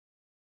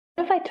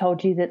If I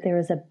told you that there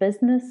is a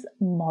business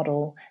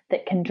model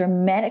that can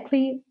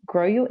dramatically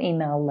grow your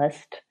email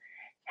list,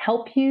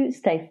 help you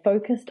stay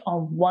focused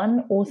on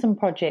one awesome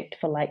project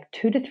for like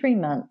 2 to 3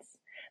 months,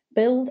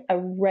 build a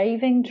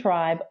raving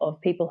tribe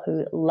of people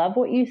who love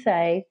what you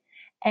say,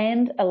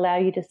 and allow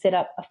you to set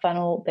up a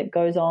funnel that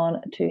goes on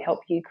to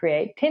help you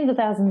create tens of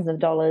thousands of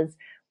dollars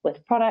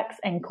with products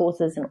and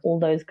courses and all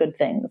those good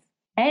things.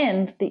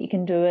 And that you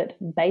can do it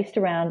based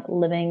around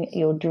living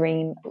your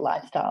dream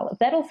lifestyle. If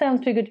that all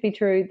sounds too good to be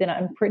true, then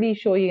I'm pretty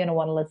sure you're going to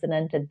want to listen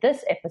into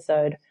this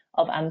episode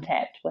of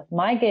Untapped with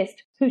my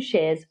guest who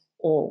shares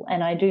all,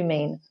 and I do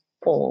mean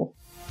all.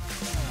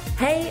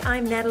 Hey,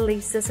 I'm Natalie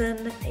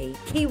Sisson, a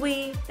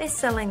Kiwi,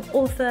 best-selling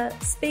author,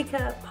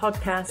 speaker,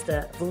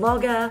 podcaster,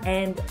 vlogger,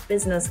 and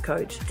business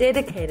coach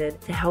dedicated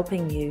to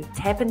helping you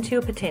tap into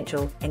your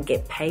potential and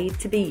get paid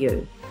to be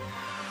you.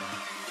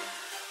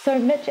 So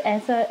Mitch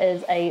Asser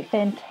is a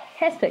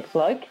fantastic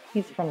bloke.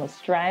 He's from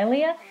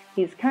Australia.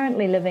 He's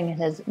currently living in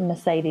his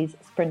Mercedes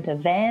Sprinter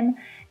van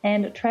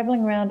and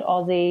traveling around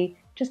Aussie,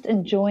 just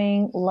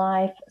enjoying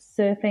life,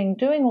 surfing,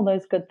 doing all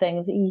those good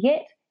things.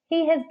 Yet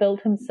he has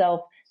built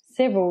himself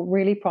several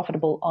really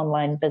profitable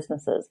online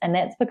businesses. And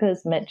that's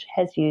because Mitch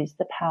has used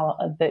the power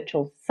of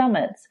virtual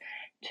summits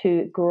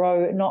to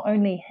grow not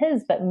only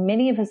his, but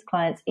many of his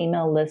clients'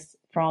 email lists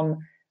from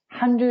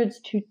hundreds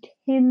to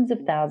tens of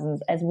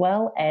thousands, as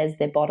well as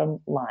their bottom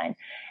line.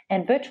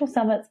 And virtual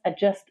summits are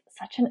just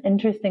such an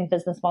interesting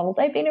business model.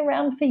 They've been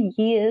around for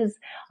years.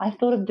 I've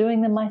thought of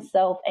doing them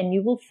myself, and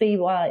you will see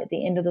why at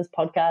the end of this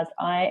podcast.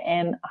 I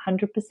am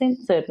 100%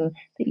 certain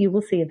that you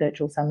will see a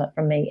virtual summit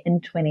from me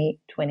in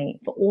 2020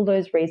 for all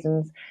those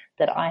reasons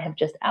that I have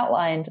just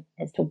outlined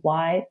as to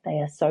why they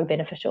are so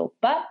beneficial.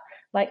 But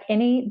like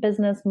any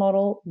business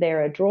model,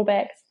 there are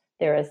drawbacks,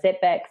 there are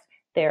setbacks,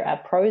 there are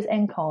pros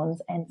and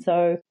cons. And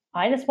so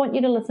I just want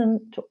you to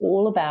listen to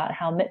all about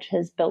how Mitch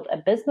has built a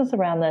business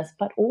around this,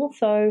 but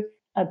also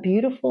a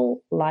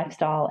beautiful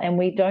lifestyle. And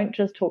we don't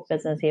just talk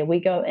business here. We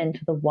go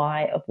into the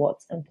why of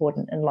what's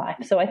important in life.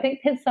 So I think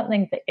there's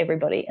something for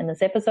everybody in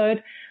this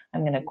episode.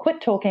 I'm going to quit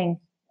talking.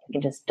 We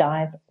can just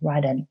dive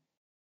right in.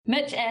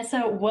 Mitch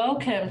Asser,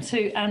 welcome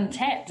to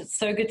Untapped. It's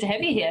so good to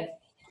have you here.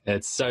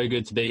 It's so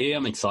good to be here.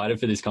 I'm excited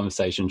for this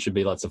conversation. Should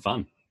be lots of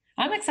fun.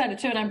 I'm excited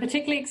too, and I'm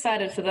particularly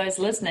excited for those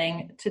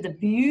listening to the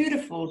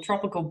beautiful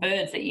tropical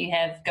birds that you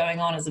have going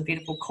on as a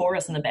beautiful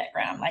chorus in the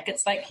background. Like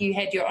it's like you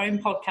had your own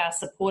podcast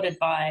supported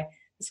by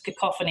this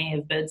cacophony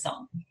of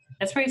birdsong.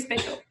 That's pretty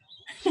special.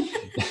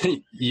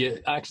 You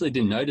actually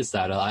didn't notice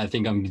that. I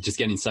think I'm just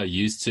getting so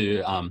used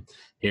to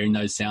hearing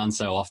those sounds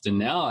so often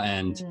now,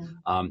 and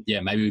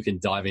maybe we can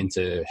dive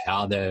into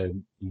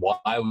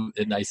why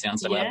they sound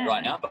so loud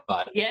right now.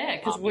 But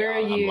because where are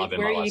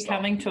you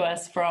coming to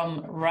us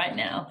from right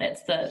now?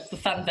 That's the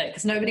fun bit,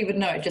 because nobody would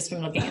know just from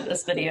looking at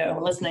this video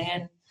or listening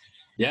in.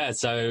 Yeah,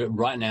 so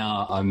right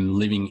now I'm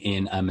living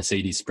in a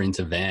Mercedes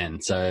Sprinter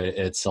van. So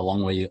it's a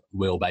long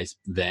wheelbase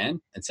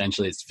van.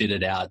 Essentially, it's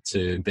fitted out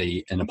to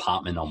be an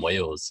apartment on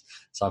wheels.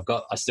 So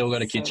I still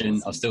got a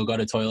kitchen, I've still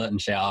got a toilet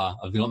and shower,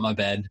 I've got my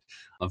bed,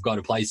 I've got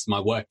a place, my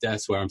work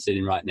desk where I'm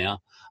sitting right now,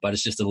 but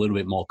it's just a little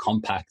bit more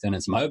compact and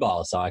it's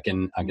mobile. So I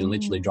can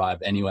literally drive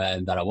anywhere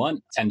that I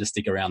want. I tend to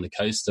stick around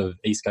the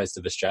east coast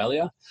of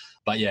Australia.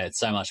 But yeah, it's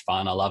so much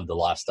fun. I love the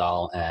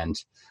lifestyle, and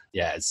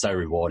yeah, it's so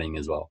rewarding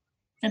as well.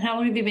 And how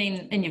long have you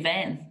been in your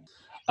van?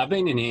 I've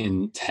been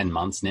in 10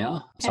 months now.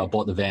 Okay. So I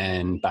bought the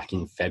van back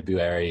in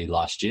February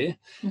last year.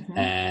 Mm-hmm.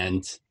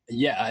 And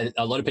yeah,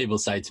 a lot of people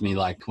say to me,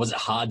 like, was it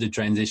hard to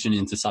transition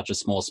into such a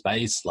small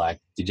space? Like,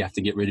 did you have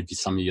to get rid of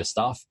some of your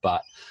stuff?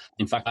 But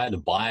in fact, I had to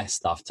buy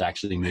stuff to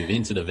actually move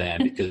into the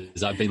van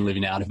because I've been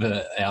living out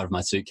of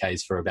my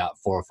suitcase for about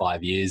 4 or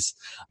 5 years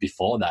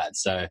before that.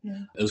 So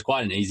it was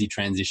quite an easy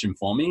transition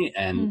for me.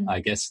 And I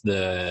guess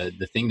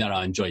the thing that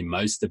I enjoy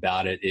most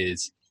about it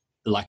is,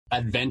 like,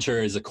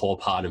 adventure is a core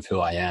part of who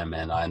I am,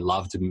 and I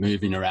love to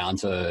moving around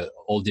to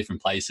all different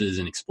places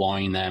and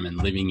exploring them and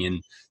living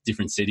in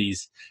different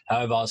cities.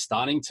 However, I was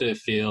starting to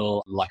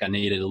feel like I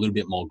needed a little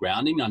bit more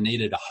grounding. I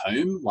needed a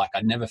home. Like,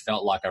 I never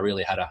felt like I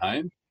really had a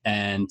home,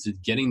 and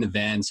getting the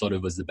van sort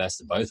of was the best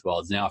of both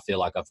worlds. Now I feel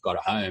like I've got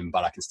a home,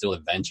 but I can still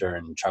adventure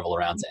and travel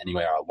around to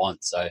anywhere I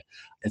want. So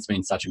it's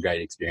been such a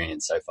great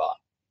experience so far.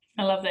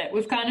 I love that.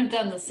 We've kind of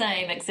done the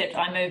same, except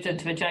I moved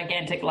into a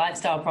gigantic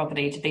lifestyle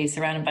property to be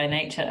surrounded by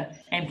nature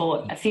and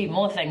bought a few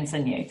more things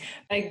than you.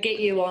 I get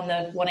you on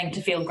the wanting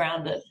to feel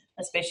grounded,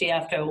 especially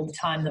after all the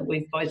time that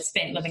we've both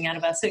spent living out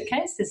of our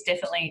suitcase. There's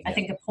definitely, I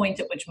think, a point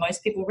at which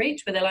most people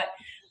reach where they're like,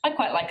 I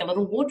quite like a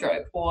little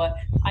wardrobe, or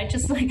I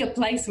just like a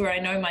place where I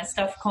know my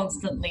stuff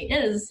constantly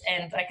is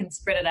and I can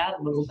spread it out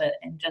a little bit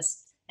and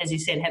just, as you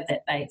said, have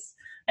that base.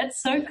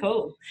 That's so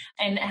cool.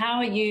 And how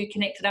are you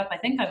connected up? I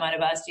think I might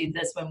have asked you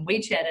this when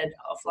we chatted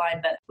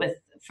offline, but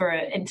for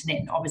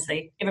internet,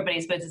 obviously,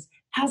 everybody's business.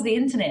 How's the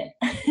internet?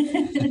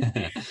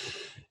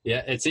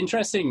 Yeah, it's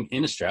interesting.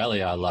 In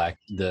Australia, like,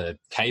 the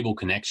cable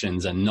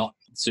connections are not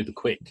super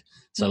quick.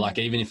 So like,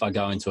 even if I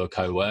go into a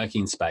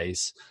co-working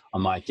space, I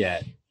might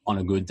get, on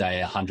a good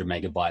day, 100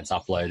 megabytes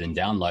upload and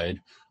download.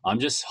 I'm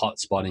just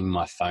hotspotting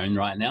my phone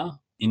right now.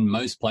 In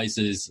most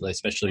places,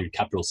 especially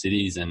capital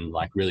cities and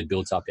like really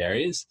built up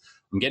areas,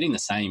 I'm getting the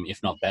same,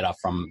 if not better,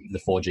 from the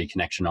 4G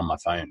connection on my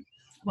phone.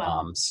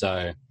 Wow.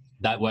 So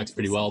that works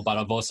pretty well. But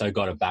I've also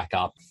got a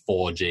backup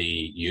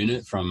 4G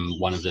unit from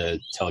one of the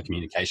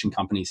telecommunication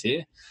companies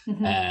here,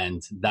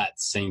 and that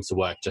seems to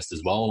work just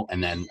as well.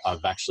 And then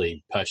I've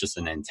actually purchased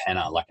an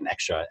antenna, like an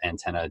extra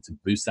antenna to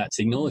boost that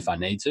signal if I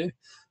need to,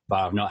 but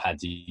I've not had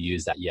to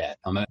use that yet.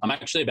 I'm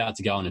actually about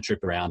to go on a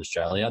trip around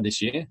Australia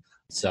this year,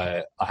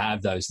 so I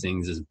have those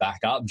things as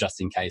backup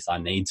just in case I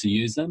need to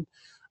use them.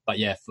 But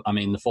yeah, I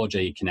mean, the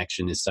 4G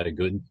connection is so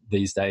good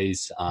these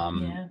days,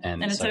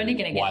 and it's so only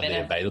going to get widely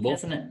better, available,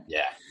 isn't it?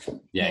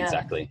 Yeah,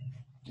 exactly.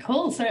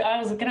 Cool. So I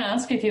was going to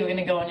ask you if you were going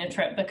to go on your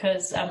trip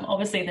because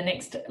obviously the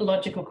next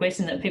logical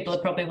question that people are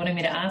probably wanting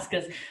me to ask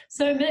is,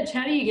 so Mitch,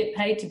 how do you get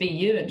paid to be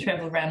you and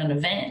travel around in a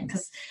van?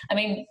 Because, I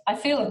mean, I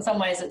feel in some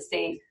ways it's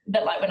a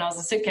bit like when I was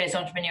a suitcase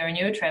entrepreneur and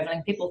you were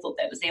traveling, people thought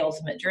that was the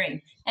ultimate dream.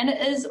 And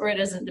it is or it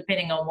isn't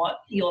depending on what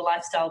your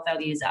lifestyle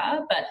values are.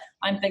 But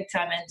I'm big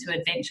time into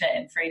adventure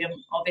and freedom,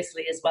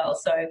 obviously, as well.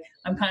 So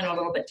I'm kind of a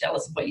little bit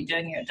jealous of what you're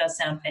doing here. It does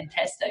sound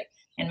fantastic.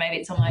 And maybe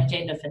it's on my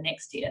agenda for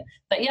next year.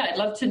 But yeah, I'd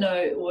love to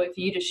know, or for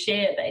you to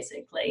share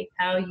basically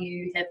how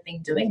you have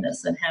been doing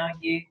this and how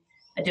you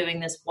are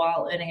doing this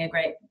while earning a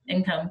great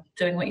income,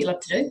 doing what you love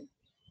to do.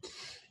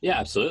 Yeah,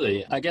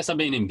 absolutely. I guess I've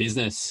been in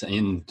business,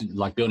 in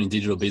like building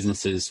digital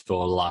businesses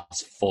for the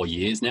last 4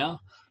 years now.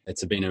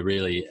 It's been a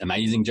really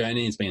amazing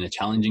journey. It's been a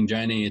challenging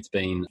journey. It's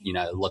been,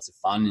 lots of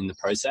fun in the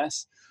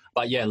process.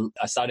 But yeah,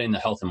 I started in the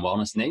health and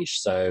wellness niche.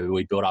 So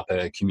we built up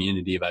a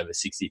community of over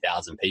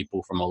 60,000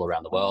 people from all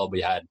around the world.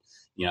 We had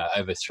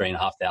over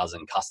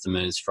 3,500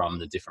 customers from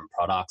the different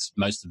products.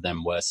 Most of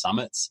them were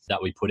summits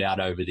that we put out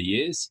over the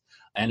years.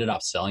 I ended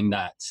up selling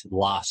that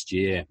last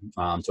year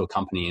to a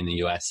company in the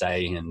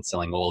USA and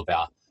selling all of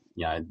our,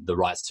 the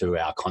rights to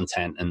our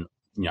content and,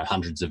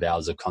 hundreds of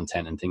hours of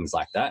content and things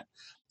like that.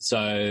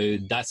 So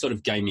that sort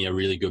of gave me a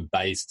really good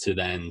base to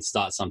then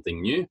start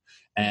something new.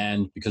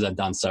 And because I've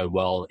done so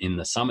well in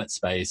the summit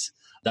space,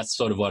 that's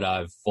sort of what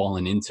I've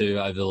fallen into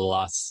over the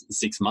last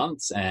 6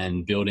 months,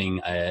 and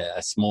building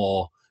a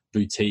small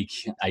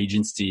boutique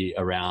agency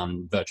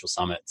around virtual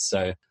summits.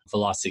 So for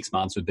the last 6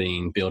 months, we've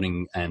been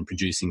building and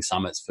producing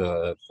summits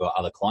for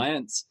other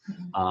clients.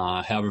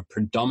 However,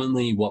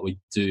 predominantly what we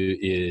do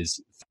is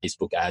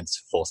Facebook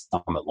ads for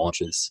summit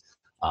launches.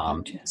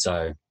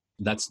 So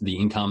that's the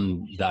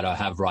income that I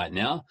have right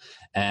now.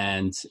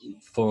 And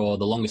for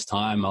the longest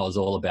time, I was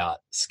all about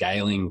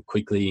scaling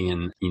quickly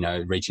and,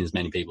 reaching as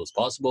many people as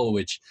possible,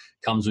 which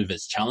comes with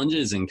its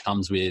challenges and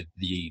comes with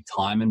the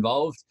time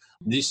involved.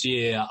 This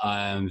year,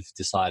 I've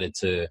decided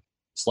to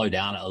slow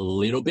down a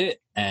little bit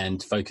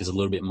and focus a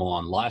little bit more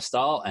on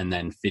lifestyle, and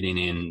then fitting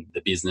in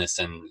the business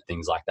and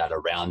things like that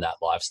around that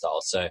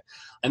lifestyle. So,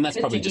 and that's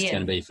probably just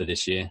going to be for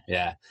this year.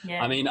 Yeah.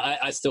 I mean,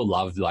 I still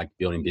love like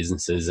building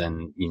businesses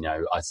and,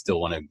 I still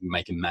want to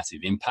make a massive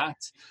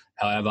impact.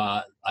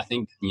 However, I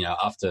think,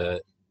 after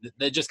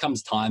there just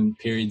comes time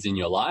periods in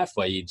your life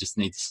where you just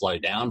need to slow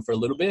down for a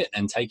little bit,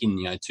 and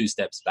taking, 2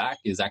 steps back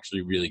is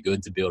actually really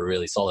good to build a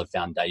really solid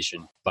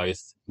foundation,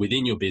 both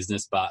within your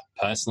business, but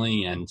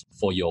personally and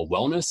for your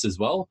wellness as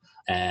well.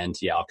 And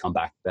yeah, I'll come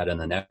back better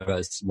than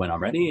ever when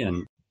I'm ready.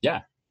 And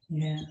yeah.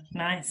 Yeah,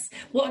 nice.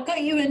 What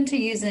got you into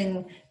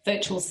using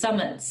virtual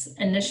summits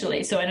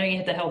initially? So I know you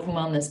had the health and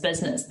wellness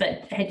business,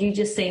 but had you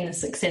just seen the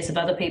success of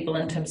other people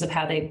in terms of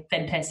how they're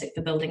fantastic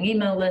for building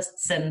email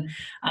lists and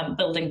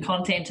building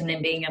content and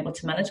then being able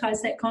to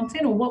monetize that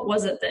content? Or what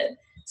was it that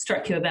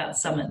struck you about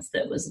summits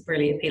that was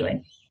really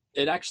appealing?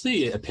 It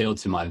actually appealed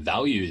to my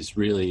values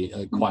really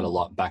quite a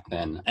lot back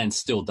then, and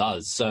still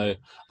does. So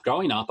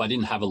growing up, I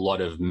didn't have a lot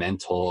of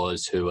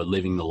mentors who were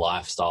living the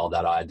lifestyle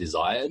that I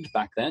desired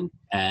back then.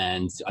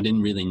 And I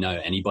didn't really know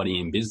anybody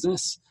in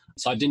business.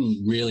 So I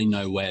didn't really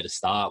know where to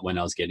start when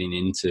I was getting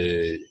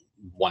into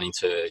wanting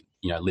to,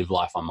 live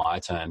life on my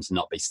terms and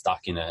not be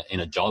stuck in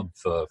a job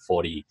for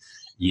 40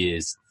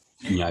 years,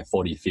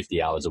 40,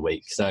 50 hours a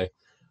week. So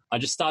I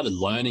just started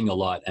learning a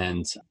lot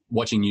and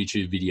watching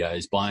YouTube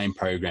videos, buying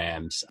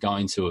programs,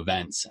 going to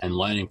events and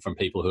learning from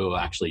people who are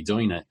actually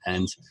doing it.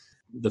 And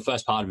the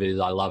first part of it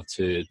is I love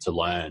to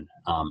learn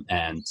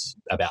and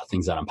about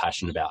things that I'm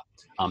passionate about.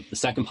 The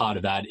second part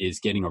of that is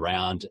getting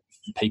around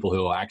people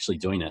who are actually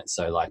doing it.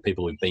 So like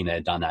people who've been there,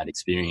 done that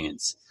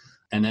experience.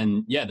 And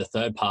then, the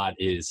third part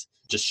is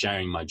just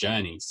sharing my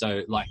journey.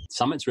 So like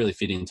summits really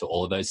fit into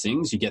all of those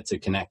things. You get to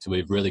connect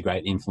with really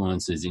great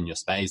influencers in your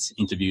space,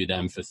 interview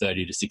them for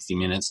 30 to 60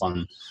 minutes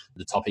on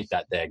the topic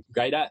that they're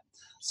great at.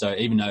 So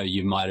even though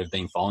you might have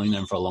been following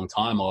them for a long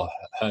time or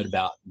heard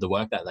about the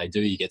work that they do,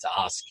 you get to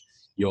ask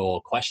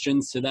your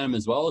questions to them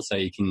as well, so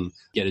you can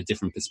get a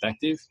different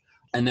perspective.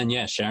 And then,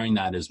 sharing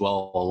that as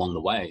well along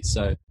the way.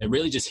 So it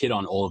really just hit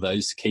on all of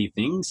those key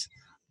things.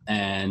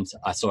 And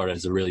I saw it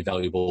as a really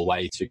valuable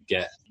way to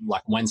get,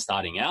 like when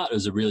starting out, it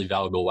was a really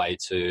valuable way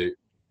to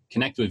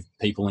connect with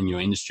people in your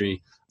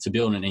industry, to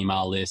build an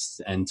email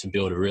list and to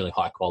build a really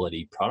high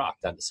quality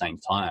product at the same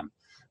time.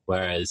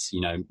 Whereas,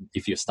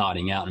 if you're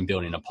starting out and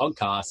building a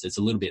podcast, it's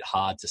a little bit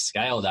hard to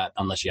scale that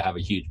unless you have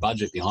a huge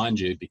budget behind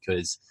you,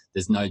 because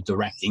there's no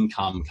direct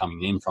income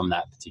coming in from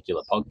that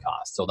particular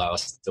podcast. Although I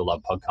still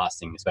love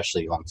podcasting,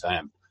 especially long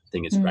term. I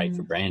think it's great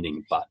for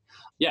branding. But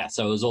yeah,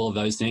 so it was all of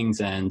those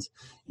things. And,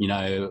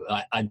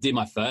 I did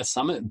my first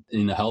summit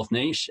in the health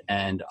niche,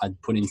 and I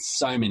put in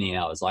so many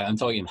hours. Like, I'm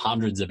talking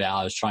hundreds of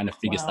hours trying to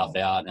figure stuff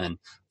out and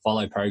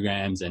follow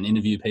programs and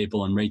interview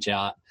people and reach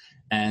out.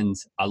 And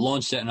I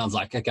launched it and I was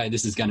like, okay,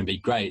 this is going to be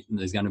great.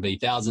 There's going to be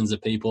thousands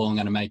of people. I'm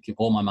going to make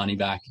all my money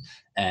back.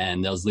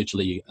 And there was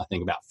literally, I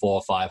think, about 400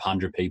 or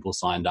 500 people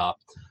signed up.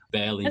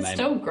 Barely That's made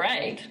still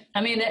great.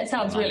 I mean, that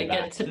sounds really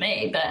good to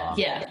me, but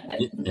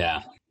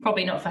yeah.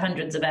 Probably not for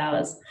hundreds of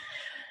hours.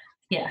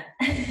 Yeah.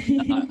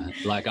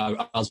 Like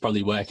I was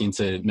probably working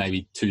to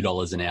maybe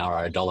 $2 an hour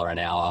or $1 an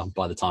hour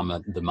by the time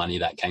the money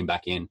that came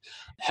back in.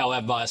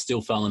 However, I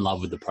still fell in love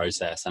with the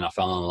process, and I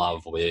fell in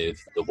love with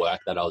the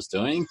work that I was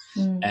doing.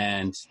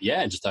 And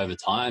yeah, just over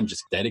time,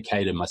 just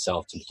dedicated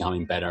myself to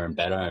becoming better and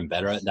better and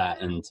better at that.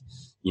 And,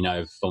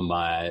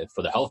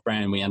 for the health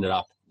brand, we ended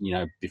up,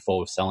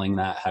 before selling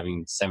that,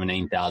 having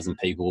 17,000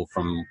 people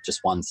from just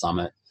one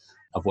summit.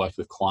 I've worked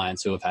with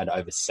clients who have had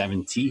over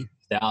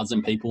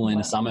 70,000 people in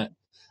a summit.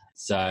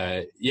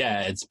 So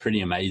yeah, it's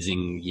pretty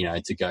amazing,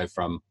 to go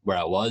from where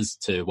I was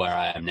to where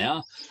I am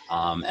now,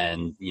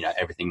 and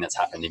everything that's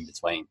happened in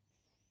between.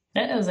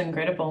 That is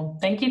incredible.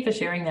 Thank you for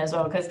sharing that as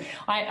well, because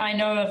I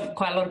know of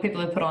quite a lot of people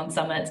who put on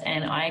summits,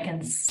 and I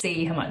can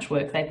see how much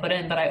work they put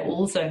in, but I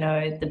also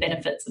know the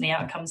benefits and the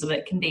outcomes of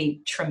it can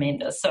be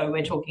tremendous. So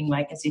we're talking,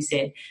 like, as you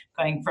said,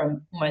 going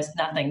from almost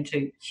nothing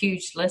to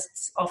huge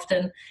lists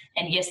often.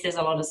 And yes, there's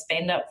a lot of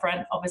spend up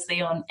front,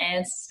 obviously, on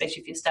ads,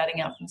 especially if you're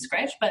starting out from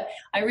scratch. But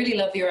I really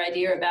love your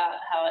idea about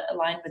how it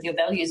aligned with your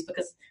values,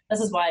 because this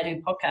is why I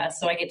do podcasts.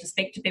 So I get to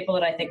speak to people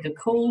that I think are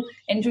cool,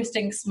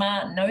 interesting,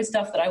 smart, know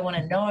stuff that I want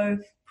to know,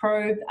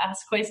 probe,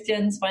 ask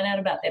questions, find out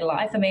about their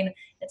life. I mean,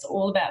 it's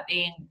all about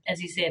being, as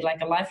you said,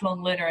 like a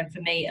lifelong learner, and for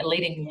me, a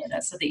leading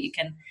learner, so that you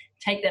can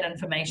take that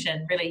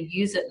information, really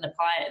use it and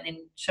apply it, and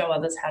then show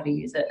others how to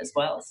use it as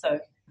well. So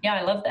yeah,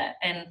 I love that.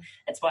 And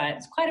that's why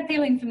it's quite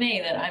appealing for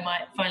me that I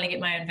might finally get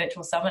my own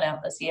virtual summit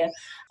out this year.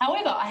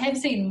 However, I have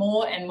seen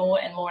more and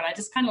more and more, and I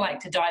just kind of like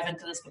to dive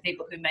into this for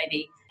people who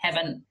maybe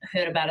haven't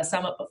heard about a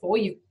summit before.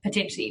 You've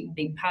potentially even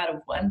been part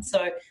of one.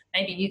 So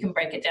maybe you can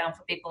break it down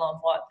for people on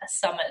what a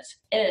summit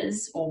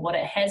is, or what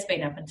it has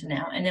been up until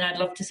now. And then I'd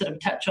love to sort of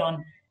touch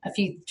on a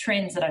few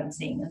trends that I'm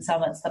seeing in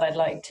summits that I'd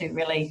like to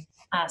really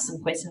ask some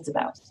questions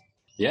about.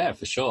 Yeah,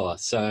 for sure.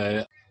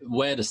 So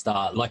where to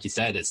start? Like you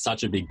said, it's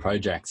such a big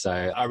project. So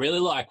I really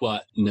like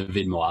what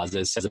Navid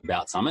Moazzez says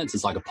about summits.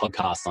 It's like a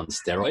podcast on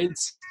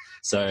steroids.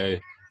 So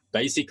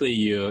basically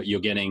you're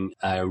getting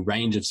a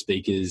range of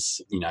speakers,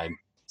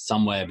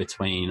 somewhere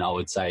between, I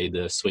would say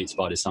the sweet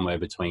spot is somewhere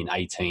between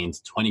 18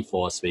 to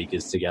 24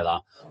 speakers together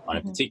on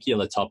a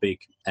particular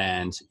topic,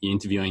 and you're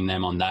interviewing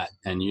them on that.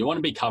 And you want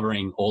to be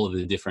covering all of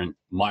the different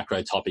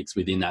micro topics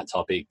within that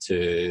topic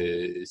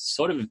to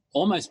sort of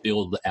almost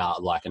build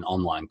out like an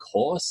online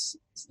course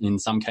in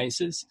some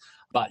cases.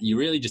 But you're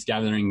really just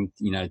gathering,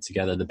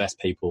 together the best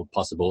people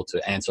possible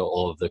to answer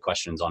all of the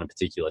questions on a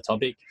particular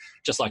topic.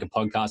 Just like a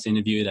podcast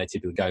interview, they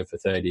typically go for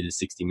 30 to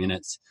 60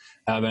 minutes.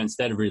 However,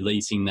 instead of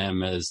releasing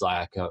them as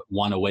like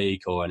one a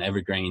week or an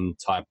evergreen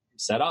type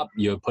setup,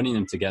 you're putting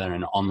them together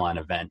in an online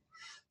event.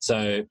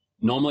 So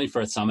normally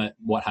for a summit,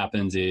 what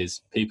happens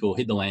is people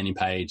hit the landing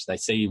page, they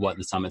see what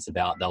the summit's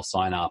about, they'll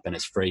sign up, and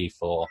it's free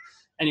for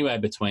anywhere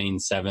between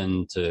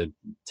 7 to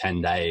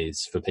 10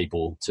 days for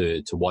people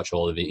to watch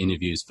all of the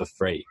interviews for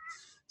free.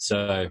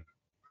 So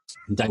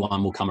day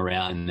one will come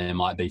around, and there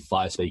might be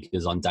 5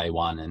 speakers on day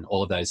one, and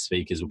all of those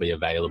speakers will be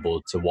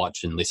available to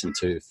watch and listen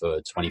to for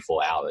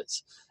 24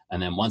 hours.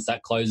 And then once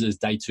that closes,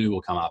 day 2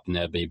 will come up, and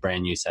there'll be a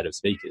brand new set of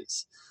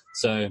speakers.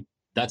 So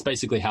that's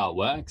basically how it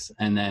works.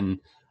 And then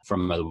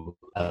from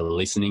a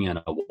listening and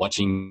a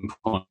watching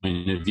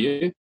point of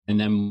view, and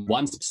then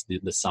once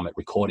the summit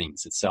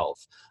recordings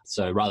itself.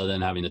 So rather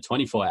than having the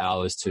 24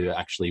 hours to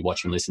actually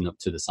watch and listen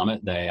to the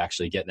summit, they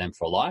actually get them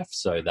for life,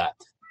 so that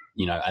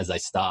as they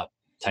start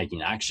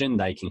taking action,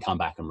 they can come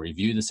back and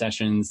review the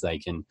sessions. They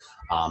can,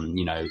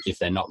 if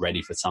they're not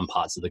ready for some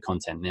parts of the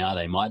content now,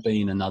 they might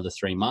be in another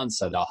 3 months,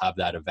 so they'll have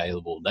that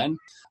available then.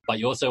 But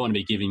you also want to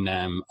be giving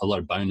them a lot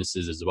of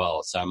bonuses as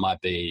well. So it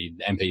might be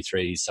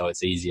MP3s, so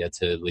it's easier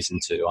to listen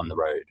to on the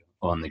road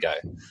or on the go.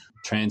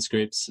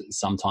 Transcripts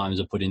sometimes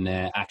are put in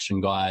there,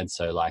 action guides,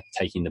 so like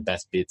taking the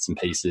best bits and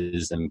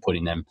pieces and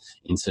putting them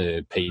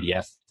into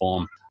PDF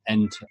form.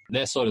 And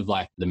they're sort of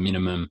like the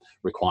minimum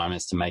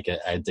requirements to make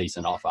a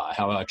decent offer.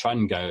 However, I try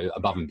and go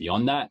above and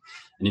beyond that.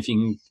 And if you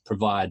can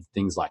provide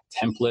things like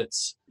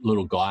templates,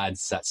 little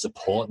guides that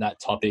support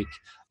that topic,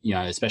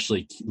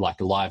 especially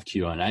like live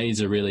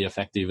Q&As are really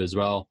effective as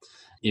well.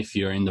 If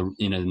you're in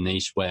a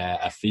niche where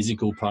a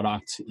physical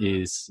product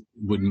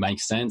would make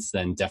sense,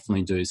 then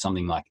definitely do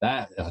something like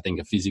that. I think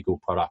a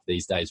physical product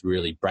these days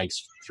really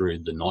breaks through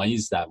the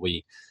noise that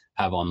we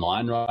have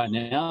online right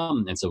now.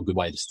 And it's a good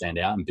way to stand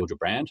out and build your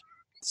brand.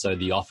 So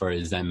the offer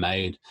is then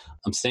made.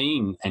 I'm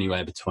seeing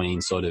anywhere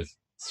between sort of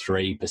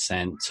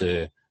 3%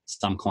 to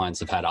some clients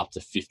have had up to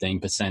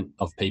 15%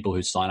 of people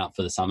who sign up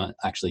for the summit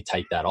actually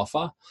take that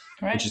offer,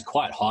 which is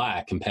quite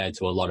high compared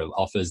to a lot of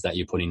offers that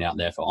you're putting out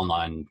there for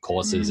online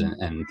courses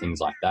and things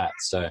like that.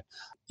 So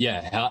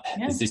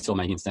is this all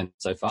making sense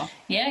so far?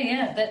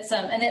 Yeah. That's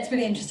and that's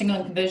really interesting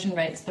on conversion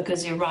rates,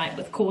 because you're right.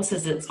 With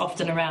courses, it's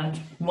often around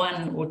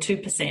 1 or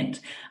 2%,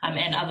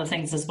 and other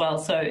things as well.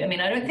 So, I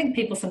mean, I don't think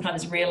people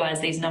sometimes realize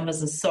these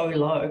numbers are so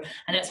low,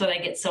 and that's why they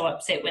get so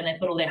upset when they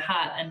put all their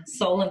heart and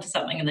soul into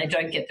something and they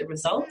don't get the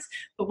results.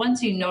 But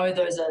once you know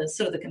those are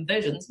sort of the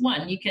conversions,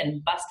 one, you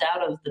can bust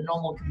out of the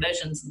normal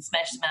conversions and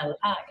smash them out of the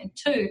park, and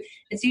two,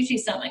 it's usually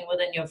something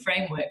within your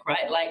framework,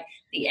 right? Like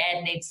the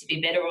ad needs to be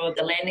better, or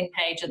the landing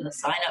page and the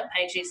sign-up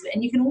pages,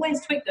 and you can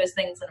always tweak those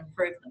things and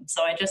improve them.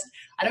 So I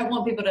don't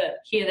want people to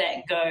hear that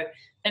and go,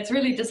 that's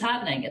really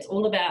disheartening. It's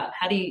all about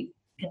how do you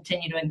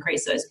continue to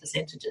increase those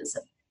percentages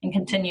and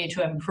continue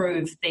to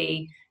improve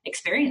the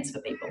experience for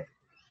people.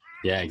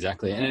 Yeah,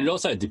 exactly. And it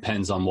also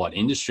depends on what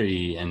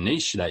industry and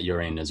niche that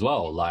you're in as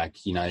well.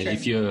 Like, you know,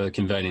 if you're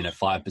converting at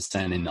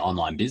 5% in the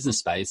online business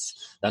space,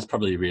 that's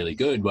probably really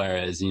good.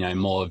 Whereas, you know,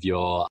 more of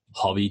your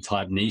hobby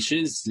type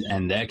niches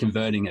and they're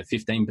converting at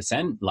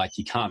 15%, like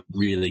you can't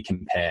really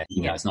compare,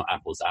 you know, it's not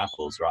apples to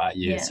apples, right?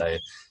 So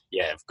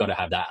you've got to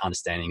have that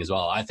understanding as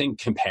well. I think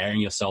comparing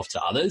yourself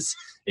to others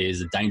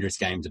is a dangerous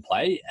game to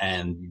play,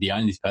 and the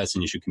only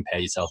person you should compare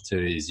yourself to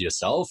is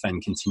yourself,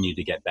 and continue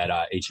to get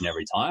better each and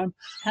every time.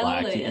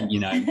 Hallelujah. Like, you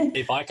know,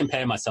 if I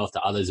compare myself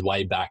to others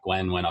way back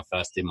when I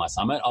first did my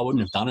summit, I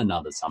wouldn't have done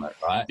another summit,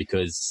 right?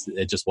 Because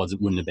it just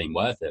wouldn't have been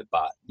worth it.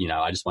 But, you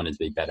know, I just wanted to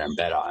be better and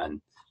better,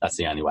 and that's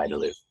the only way to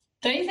live.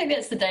 Don't you think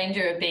that's the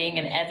danger of being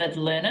an avid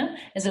learner,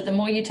 is that the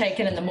more you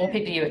take in and the more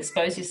people you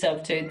expose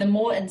yourself to, the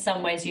more in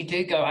some ways you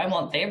do go, I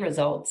want their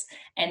results.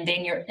 And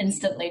then you're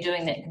instantly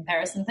doing that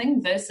comparison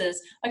thing versus,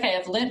 okay,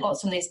 I've learned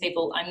lots from these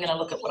people. I'm going to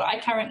look at what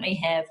I currently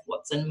have,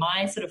 what's in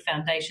my sort of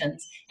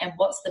foundations, and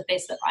what's the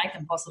best that I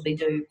can possibly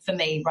do for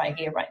me right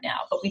here, right now.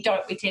 But we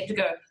don't. We tend to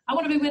go, I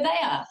want to be where they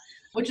are,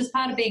 which is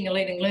part of being a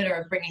leading learner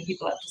and bringing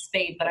people up to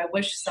speed. But I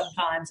wish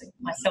sometimes,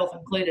 myself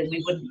included,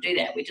 we wouldn't do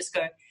that. We just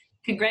go,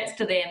 congrats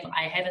to them.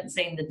 I haven't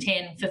seen the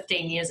 10,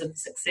 15 years of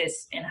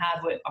success and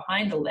hard work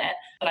behind all that,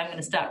 but I'm going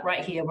to start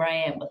right here where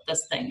I am with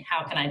this thing.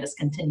 How can I just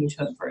continue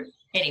to improve?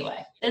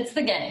 Anyway, it's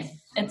the game.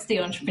 It's the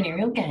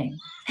entrepreneurial game.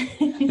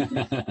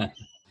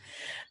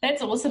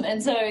 That's awesome.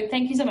 And so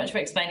thank you so much for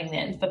explaining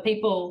that. For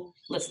people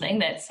listening,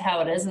 that's how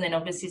it is. And then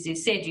obviously, as you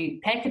said, you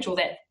package all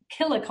that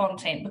killer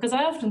content, because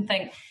I often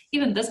think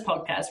even this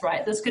podcast,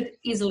 right, this could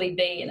easily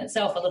be in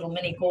itself a little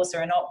mini course or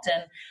an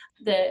opt-in.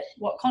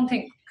 What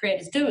content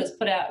creators do is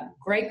put out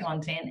great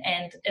content,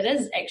 and it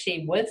is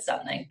actually worth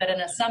something. But in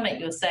a summit,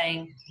 you're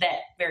saying that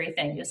very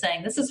thing. You're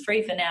saying this is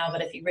free for now,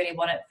 but if you really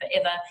want it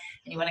forever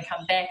and you want to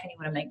come back and you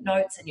want to make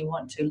notes and you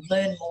want to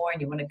learn more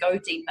and you want to go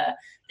deeper,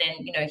 then,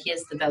 you know,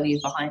 here's the value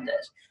behind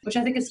it, which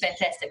I think is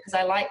fantastic, because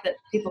I like that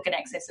people can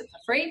access it for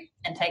free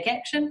and take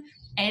action,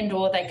 and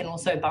or they can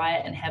also buy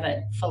it and have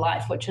it for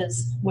life, which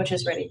is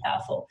really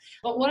powerful.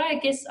 But what I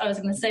guess I was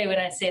going to say when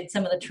I said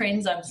some of the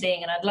trends I'm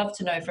seeing, and I'd love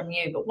to know from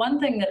you, but one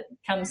thing that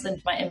comes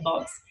into my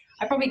inbox,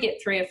 I probably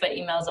get 3 or 4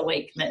 emails a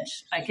week,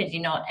 Mitch, I kid you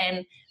not,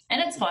 and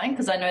it's fine,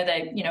 because I know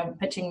they're, you know,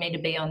 pitching me to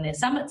be on their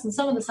summits, and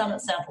some of the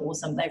summits sound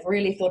awesome. They've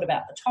really thought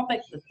about the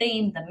topic, the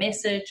theme, the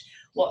message,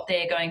 what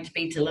they're going to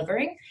be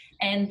delivering.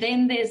 And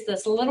then there's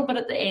this little bit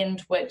at the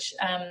end, which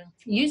I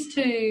used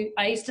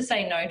to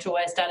say no to, or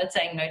I started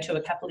saying no to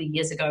a couple of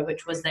years ago,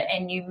 which was that,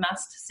 and you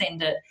must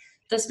send it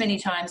this many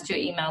times to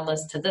your email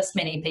list to this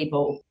many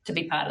people to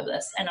be part of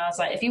this. And I was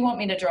like, if you want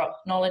me to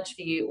drop knowledge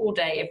for you all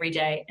day, every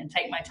day, and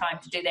take my time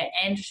to do that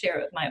and to share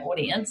it with my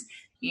audience,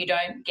 you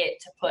don't get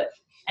to put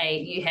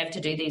you have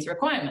to do these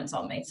requirements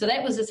on me. So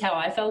that was just how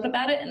I felt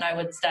about it, and I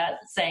would start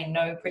saying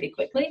no pretty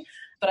quickly.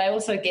 But I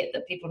also get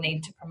that people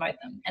need to promote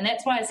them. And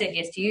that's why I said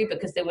yes to you,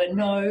 because there were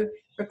no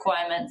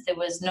requirements, there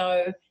was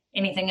no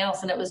anything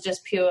else, and it was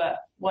just pure,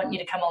 want you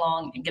to come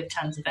along and give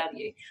tons of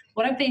value.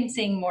 What I've been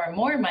seeing more and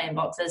more in my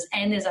inbox is,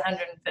 and there's a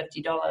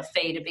 $150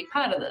 fee to be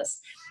part of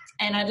this.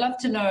 And I'd love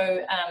to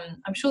know,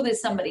 I'm sure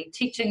there's somebody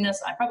teaching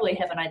this. I probably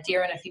have an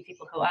idea and a few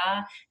people who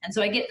are. And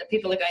so I get that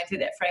people are going through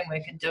that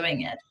framework and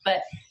doing it.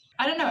 But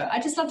I don't know. I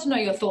just love to know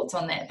your thoughts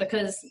on that,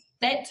 because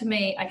that, to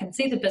me, I can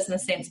see the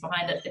business sense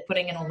behind it. They're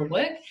putting in all the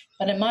work.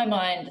 But in my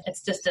mind,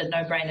 it's just a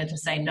no-brainer to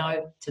say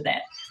no to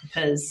that,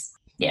 because,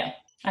 yeah,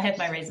 I have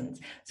my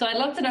reasons. So I'd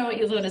love to know what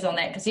your thought is on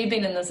that, because you've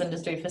been in this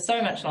industry for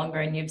so much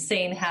longer and you've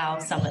seen how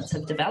summits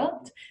have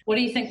developed. What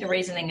do you think the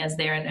reasoning is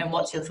there, and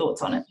what's your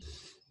thoughts on it?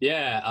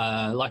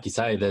 Yeah, like you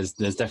say, there's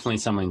definitely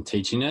someone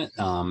teaching it.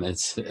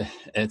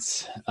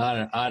 It's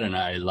I don't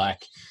know,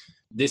 like,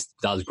 this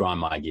does grind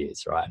my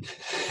gears, right?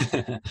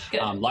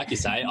 Like you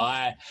say,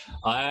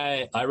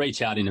 I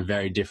reach out in a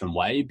very different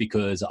way,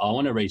 because I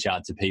want to reach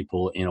out to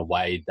people in a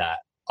way that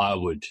I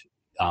would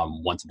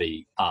want to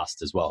be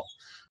asked as well.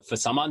 For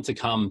someone to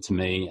come to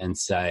me and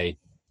say,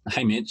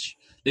 hey, Mitch,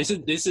 This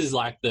is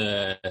like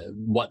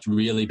what's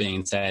really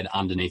being said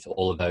underneath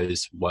all of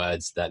those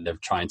words that they're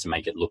trying to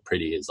make it look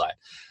pretty is like,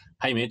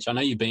 hey, Mitch, I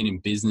know you've been in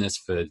business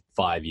for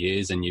 5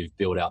 years and you've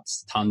built up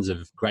tons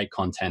of great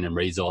content and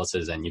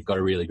resources and you've got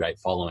a really great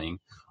following.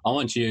 I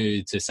want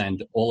you to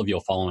send all of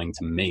your following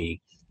to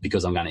me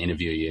because I'm going to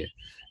interview you.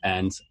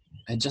 And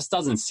it just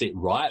doesn't sit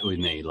right with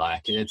me.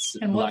 Like it's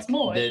and what's like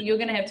more, you're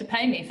going to have to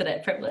pay me for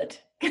that privilege.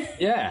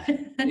 Yeah,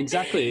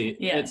 exactly.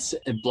 Yeah.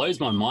 It blows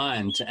my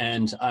mind.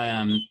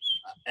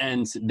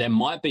 And there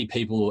might be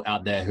people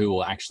out there who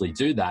will actually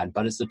do that,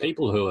 but it's the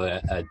people who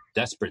are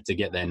desperate to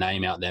get their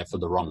name out there for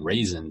the wrong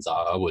reasons,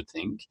 I would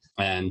think.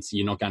 And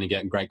you're not going to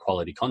get great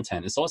quality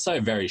content. It's also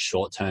very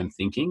short-term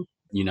thinking.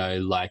 You know,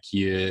 like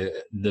the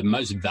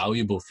most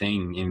valuable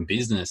thing in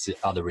business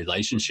are the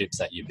relationships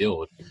that you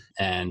build.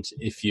 And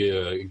if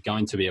you're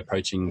going to be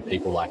approaching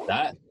people like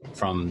that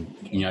from,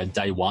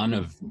 day one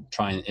of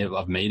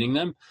meeting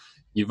them,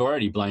 you've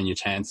already blown your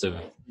chance of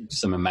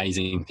some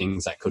amazing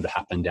things that could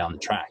happen down the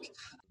track.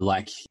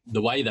 Like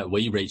the way that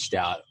we reached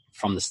out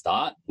from the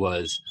start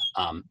was,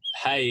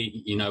 hey,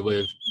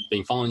 we've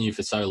been following you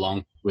for so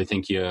long. We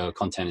think your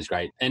content is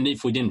great. And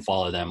if we didn't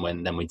follow them,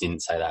 then we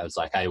didn't say that. It was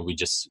like, hey,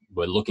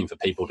 we're looking for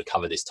people to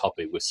cover this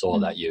topic. We saw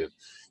that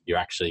you're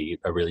actually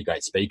a really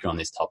great speaker on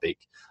this topic.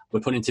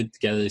 We're putting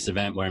together this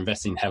event. We're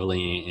investing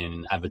heavily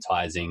in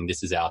advertising.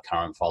 This is our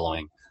current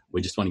following.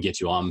 We just want to get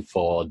you on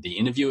for the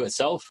interview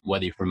itself,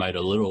 whether you promote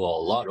a little or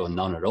a lot or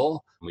none at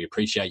all. We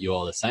appreciate you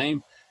all the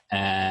same.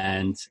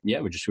 And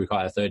we just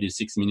require 30 to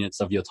 60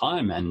 minutes of your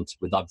time and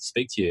we'd love to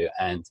speak to you.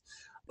 And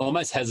I'm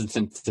almost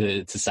hesitant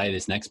to say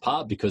this next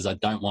part because I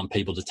don't want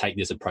people to take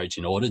this approach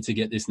in order to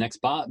get this next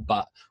part.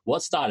 But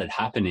what started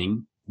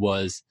happening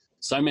was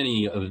so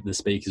many of the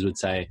speakers would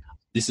say,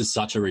 this is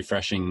such a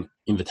refreshing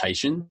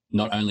invitation.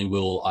 Not only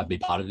will I be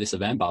part of this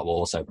event, but we'll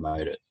also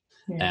promote it.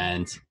 Yeah.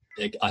 And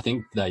I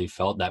think they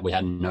felt that we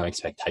had no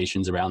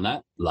expectations around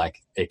that. Like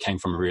it came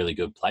from a really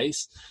good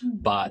place,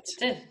 but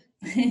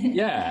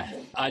yeah,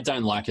 I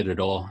don't like it at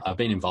all. I've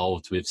been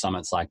involved with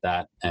summits like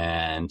that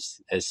and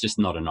it's just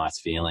not a nice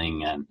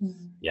feeling. And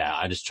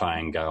I just try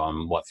and go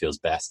on what feels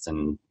best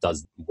and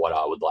does what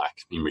I would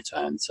like in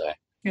return. So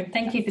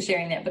thank you for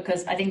sharing that,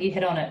 because I think you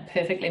hit on it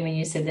perfectly when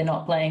you said they're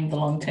not playing the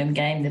long-term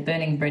game, they're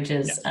burning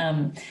bridges.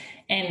 Yeah.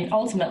 And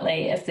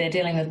ultimately, if they're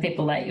dealing with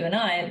people like you and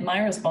I, my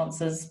response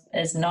is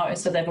no.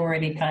 So they've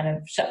already kind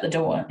of shut the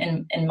door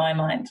in my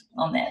mind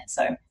on that.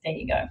 So there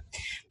you go.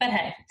 But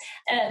hey,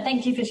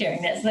 thank you for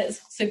sharing that. So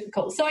that's super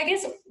cool. So I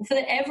guess for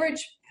the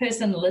average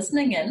person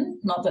listening in,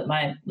 not that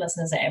my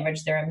listeners are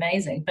average, they're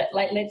amazing, but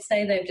like let's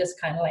say they've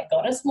just kind of like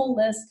got a small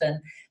list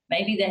and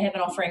maybe they have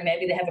an offering,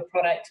 maybe they have a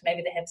product,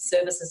 maybe they have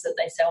services that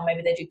they sell,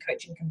 maybe they do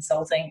coaching,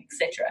 consulting,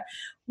 etc.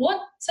 What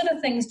sort of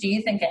things do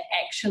you think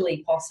are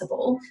actually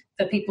possible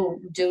for people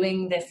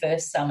doing their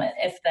first summit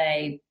if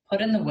they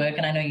put in the work?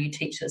 And I know you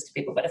teach this to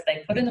people, but if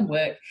they put in the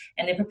work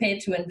and they're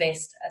prepared to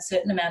invest a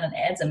certain amount in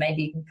ads, and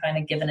maybe you can kind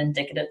of give an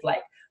indicative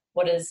like,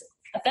 what is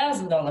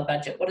 $1,000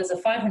 budget? What does a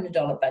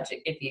 $500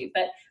 budget give you?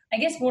 But I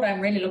guess what I'm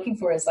really looking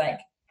for is like,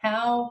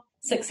 how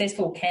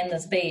successful can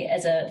this be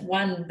as a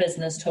one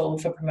business tool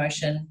for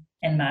promotion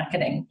and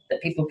marketing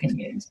that people can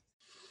use?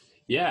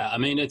 Yeah, I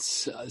mean,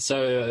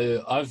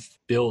 I've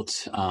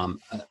built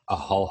a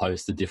whole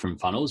host of different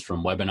funnels,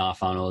 from webinar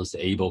funnels to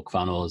ebook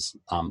funnels,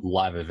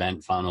 live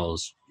event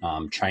funnels,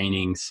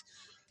 trainings,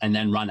 and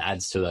then run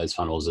ads to those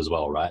funnels as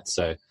well, right?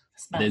 So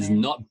there's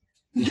not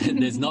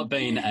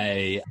been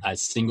a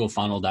single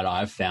funnel that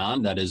I've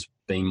found that has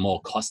been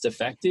more cost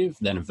effective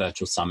than a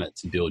virtual summit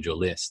to build your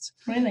list.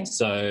 Really?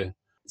 So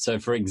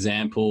for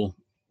example,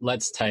 I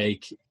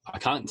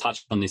can't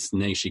touch on this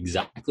niche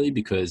exactly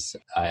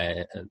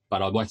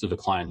but I worked with a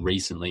client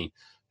recently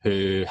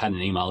who had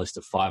an email list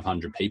of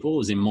 500 people. It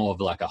was in more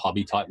of like a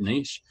hobby type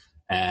niche,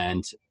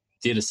 and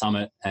did a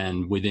summit.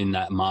 And within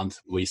that month,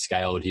 we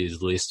scaled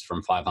his list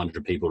from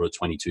 500 people to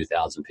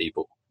 22,000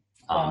 people.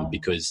 Wow.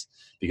 Because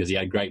he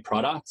had great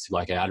products,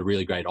 like he had a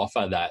really great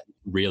offer that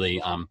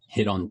really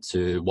hit on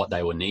to what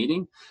they were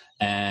needing.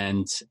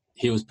 And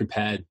he was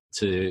prepared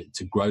to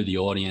grow the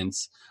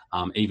audience,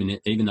 even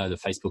though the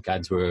Facebook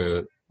ads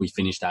we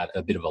finished at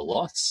a bit of a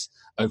loss.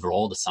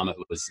 Overall, the summit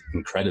was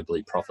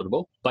incredibly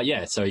profitable. But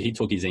yeah, so he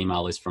took his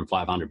email list from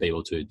 500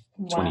 people to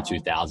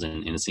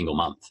 22,000 in a single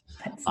month.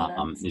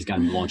 He's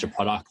going to launch a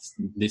product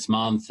this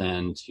month,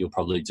 and he'll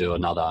probably do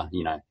another,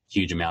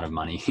 huge amount of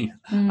money.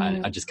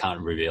 I just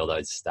can't reveal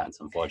those stats,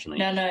 unfortunately.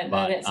 No,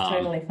 that's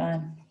totally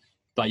fine.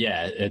 But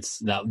yeah, it's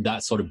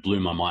that sort of blew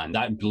my mind.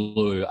 That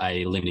blew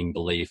a limiting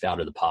belief out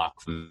of the park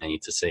for me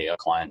to see a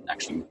client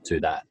actually do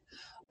that.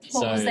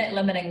 What was that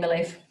limiting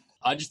belief?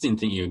 I just didn't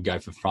think you would go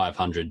for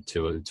 500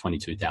 to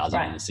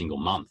 22,000 in a single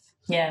month.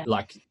 Yeah.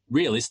 Like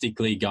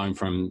realistically going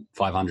from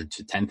 500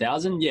 to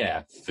 10,000,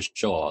 yeah, for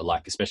sure.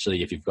 Like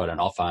especially if you've got an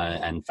offer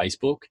and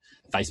Facebook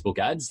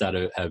ads that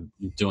are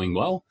doing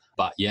well.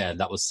 But yeah,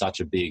 that was such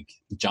a big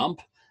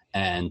jump,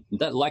 and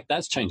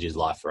that's changed his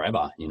life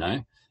forever,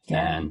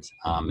 Yeah. And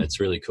it's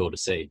really cool to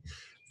see.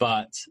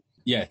 But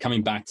yeah,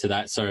 coming back to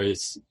that, so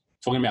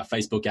talking about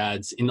Facebook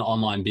ads in the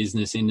online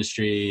business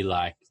industry,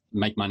 like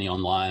make money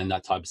online,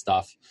 that type of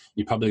stuff,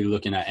 you're probably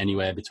looking at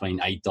anywhere between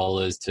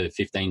 $8 to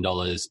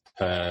 $15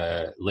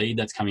 per lead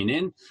that's coming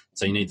in.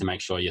 So you need to make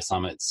sure your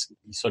summits,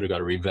 you sort of got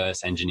to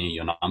reverse engineer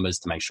your numbers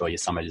to make sure your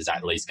summit is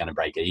at least going to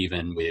break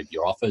even with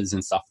your offers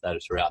and stuff that are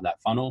throughout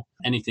that funnel.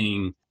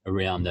 Anything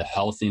around the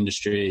health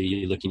industry,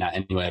 you're looking at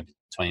anywhere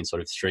between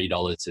sort of $3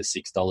 to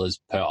 $6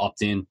 per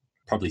opt-in,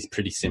 probably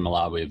pretty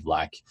similar with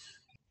like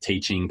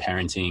teaching,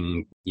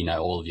 parenting,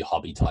 all of your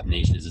hobby type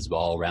niches as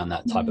well around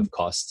that type of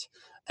cost.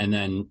 And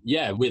then,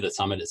 with a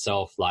summit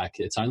itself, like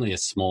it's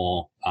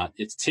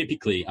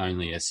typically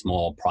only a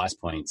small price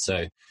point.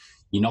 So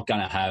you're not going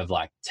to have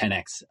like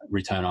 10x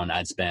return on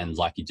ad spend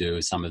like you do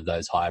with some of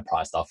those higher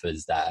priced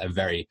offers that are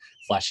very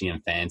flashy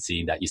and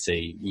fancy that you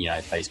see,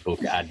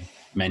 Facebook ad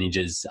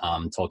managers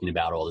talking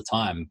about all the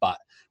time. But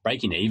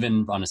breaking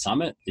even on a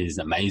summit is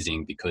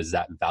amazing because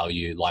that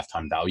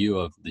lifetime value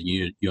of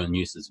your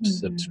new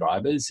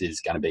subscribers is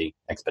going to be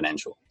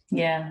exponential.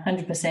 Yeah,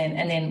 100%.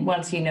 And then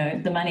once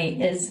the money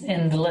is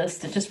in the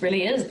list, it just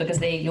really is because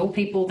they're your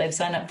people. They've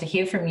signed up to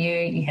hear from you.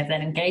 You have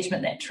that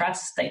engagement, that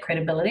trust, that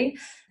credibility.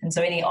 And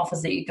so any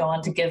offers that you go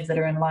on to give that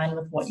are in line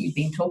with what you've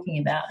been talking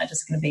about are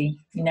just going to be,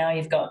 now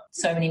you've got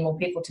so many more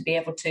people to be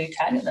able to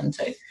target them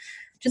to,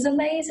 which is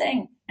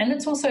amazing. And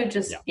it's also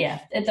just,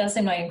 it does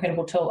seem like an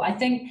incredible tool. I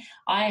think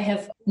I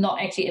have not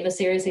actually ever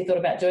seriously thought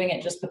about doing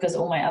it just because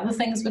all my other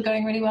things were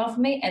going really well for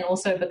me, and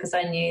also because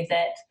I knew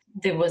that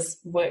there was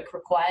work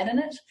required in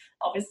it,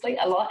 obviously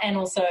a lot, and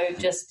also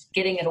just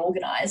getting it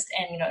organized.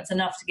 And, it's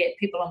enough to get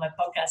people on my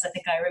podcast. I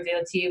think I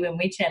revealed to you when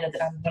we chatted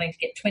that I'm wanting to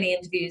get 20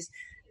 interviews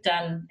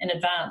done in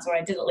advance, or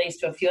I did at least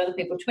to a few other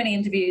people, 20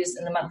 interviews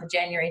in the month of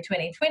January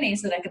 2020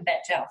 so that I could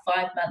batch out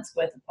 5 months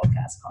worth of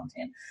podcast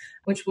content,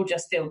 which will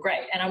just feel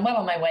great. And I'm well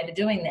on my way to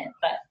doing that,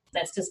 but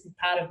that's just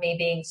part of me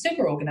being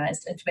super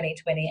organized in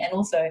 2020 and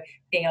also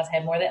being able to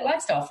have more of that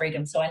lifestyle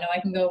freedom. So I know I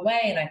can go away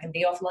and I can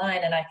be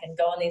offline and I can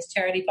go on these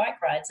charity bike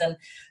rides and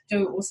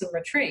do awesome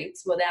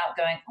retreats without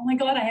going, oh my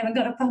God, I haven't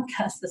got a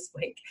podcast this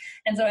week.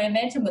 And so I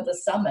imagine with the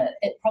summit,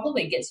 it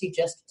probably gets you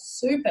just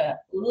super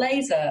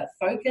laser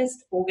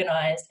focused,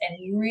 organized,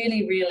 and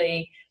really,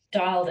 really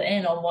dialed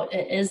in on what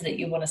it is that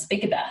you want to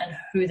speak about and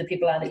who the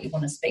people are that you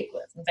want to speak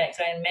with. In fact,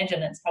 I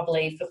imagine it's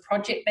probably for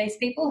project-based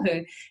people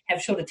who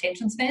have short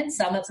attention spans.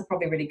 Summits are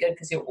probably really good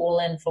because you're all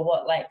in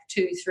for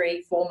 2,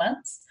 3, 4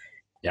 months?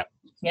 Yep.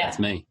 Yeah. That's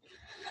me.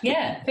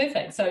 Yeah,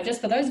 perfect. So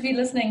just for those of you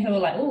listening who are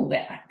like, oh,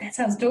 that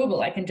sounds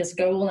doable, I can just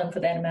go all in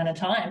for that amount of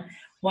time.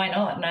 Why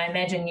not? And I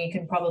imagine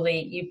you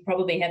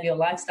probably have your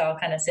lifestyle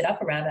kind of set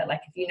up around it.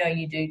 Like if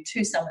you do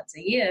 2 summits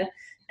a year,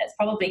 that's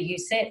probably you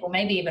set, or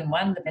maybe even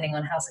 1, depending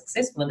on how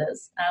successful it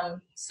is.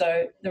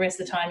 So the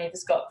rest of the time you've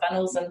just got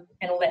funnels and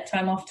all that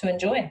time off to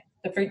enjoy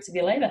the fruits of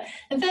your labor.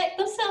 In fact,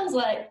 this sounds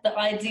like the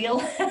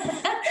ideal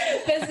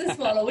business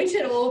model. We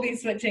should all be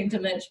switching to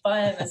Mitch,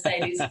 buy a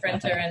Mercedes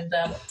Sprinter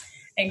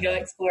and go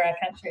explore our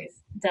countries.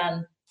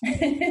 Done.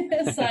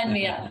 Sign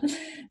me up.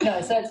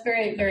 No, so it's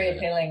very, very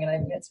appealing, and I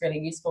think it's really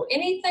useful.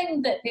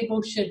 Anything that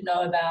people should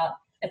know about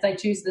if they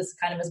choose this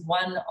kind of as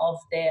one of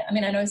their, I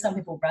know some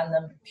people run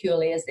them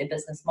purely as their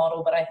business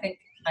model, but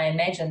I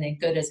imagine they're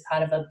good as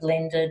part of a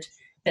blended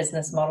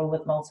business model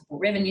with multiple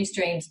revenue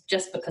streams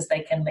just because they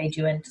can lead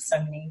you into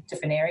so many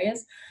different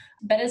areas.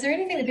 But is there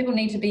anything that people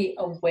need to be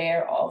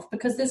aware of?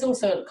 Because there's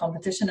also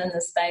competition in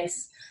this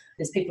space.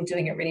 There's people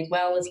doing it really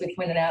well, as we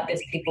pointed out.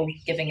 There's people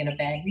giving it a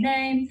bad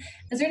name.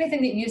 Is there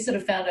anything that you sort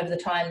of found over the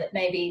time that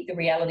maybe the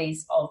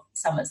realities of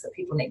summits that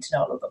people need to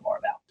know a little bit more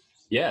about?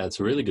 Yeah, it's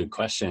a really good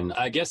question.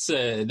 I guess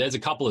there's a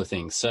couple of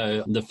things.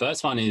 So the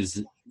first one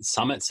is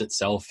summits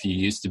itself, you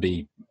used to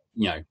be,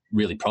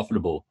 really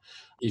profitable.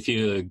 If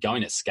you're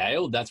going at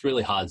scale, that's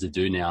really hard to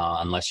do now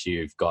unless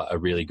you've got a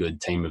really good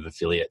team of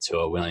affiliates who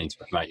are willing to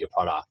promote your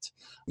product.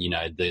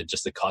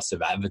 The cost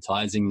of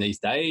advertising these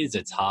days,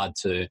 it's hard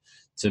to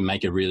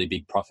make a really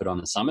big profit on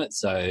the summit.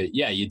 So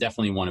yeah, you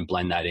definitely want to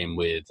blend that in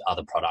with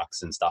other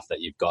products and stuff that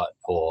you've got,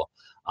 or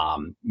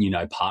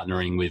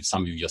partnering with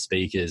some of your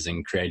speakers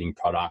and creating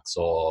products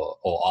or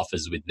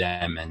offers with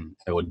them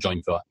or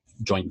joint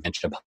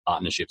venture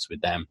partnerships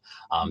with them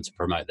to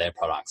promote their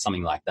products,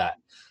 something like that.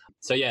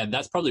 So yeah,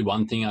 that's probably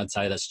one thing I'd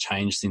say that's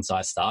changed since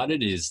I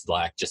started is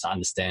like just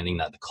understanding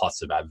that the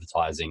costs of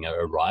advertising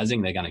are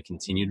rising. They're going to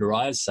continue to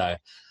rise. So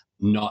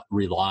not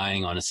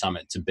relying on a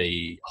summit to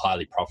be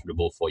highly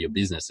profitable for your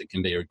business. It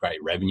can be a great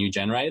revenue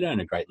generator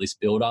and a great list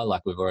builder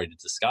like we've already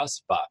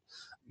discussed, but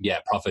yeah,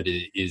 profit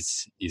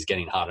is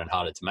getting harder and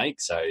harder to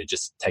make. So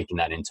just taking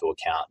that into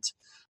account.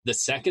 The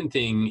second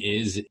thing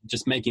is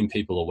just making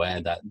people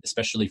aware that,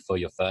 especially for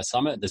your first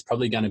summit, there's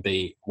probably going to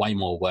be way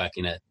more work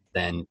in it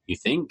than you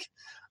think,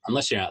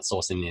 unless you're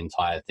outsourcing the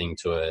entire thing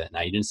to an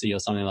agency or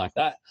something like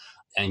that,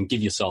 and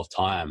give yourself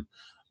time.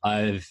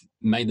 I've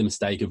made the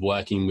mistake of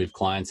working with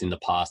clients in the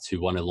past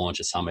who want to launch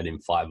a summit in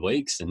 5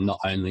 weeks, and not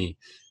only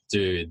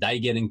do they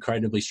get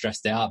incredibly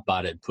stressed out,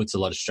 but it puts a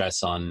lot of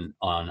stress on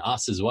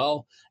us as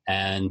well.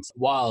 And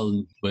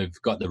while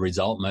we've got the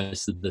result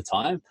most of the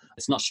time,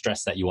 it's not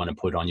stress that you want to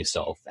put on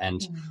yourself.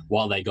 And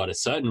while they got a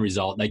certain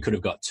result, they could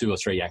have got 2 or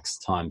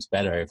 3x times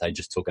better if they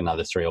just took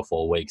another 3 or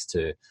 4 weeks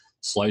to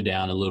slow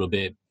down a little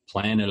bit,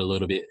 plan it a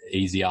little bit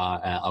easier,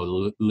 a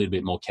little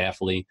bit more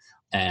carefully,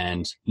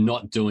 and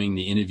not doing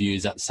the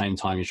interviews at the same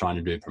time you're trying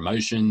to do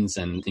promotions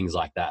and things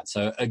like that.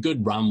 So a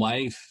good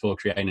runway for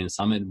creating a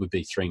summit would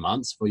be 3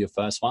 months for your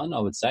first one, I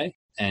would say.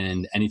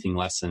 And anything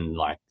less than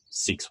like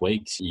 6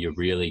 weeks, you're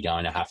really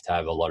going to have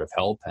a lot of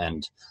help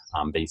and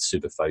be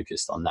super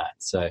focused on that.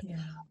 So,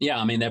 yeah,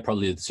 I mean, they're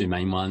probably the 2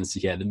 main ones.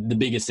 Yeah, the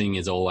biggest thing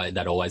is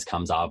always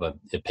comes up of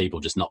people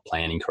just not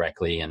planning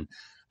correctly and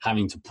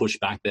having to push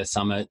back their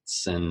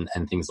summits and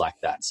things like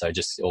that. So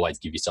just always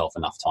give yourself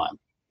enough time.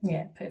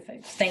 Yeah,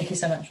 perfect. Thank you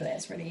so much for that.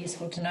 It's really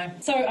useful to know.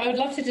 So I would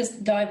love to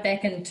just dive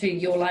back into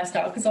your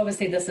lifestyle, because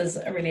obviously this has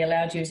really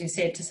allowed you, as you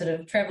said, to sort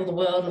of travel the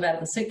world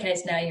without the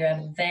suitcase. Now you're out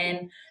of the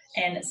van,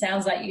 and it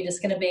sounds like you're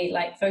just going to be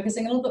like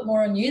focusing a little bit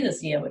more on you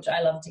this year, which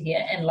I love to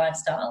hear, and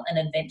lifestyle and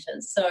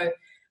adventures. So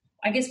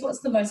I guess what's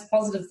the most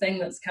positive thing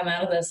that's come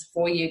out of this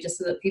for you, just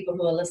so that people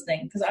who are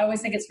listening, because I always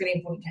think it's really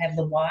important to have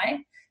the why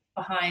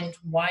behind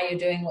why you're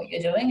doing what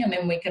you're doing. I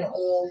mean, we can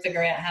all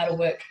figure out how to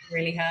work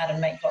really hard and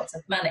make lots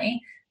of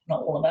money.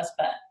 Not all of us,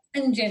 but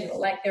in general,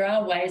 like there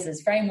are ways,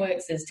 there's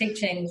frameworks, there's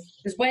teachings,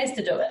 there's ways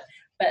to do it.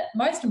 But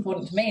most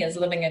important to me is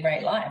living a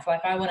great life.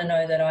 Like I want to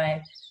know that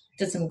I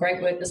did some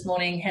great work this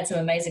morning, had some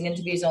amazing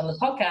interviews on the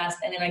podcast,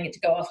 and then I get to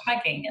go off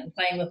hiking and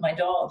playing with my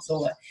dogs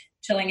or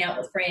chilling out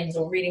with friends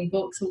or reading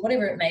books or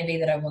whatever it may be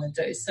that I want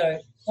to do. So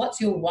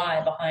what's your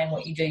why behind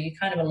what you do? You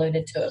kind of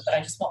alluded to it, but I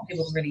just want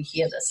people to really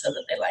hear this so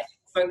that they're like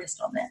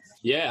focused on that.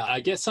 Yeah,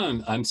 I guess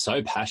I'm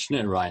so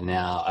passionate right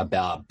now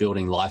about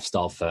building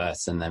lifestyle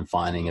first and then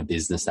finding a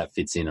business that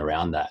fits in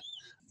around that.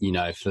 You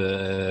know,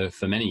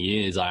 for many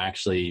years, I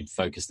actually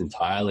focused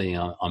entirely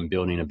on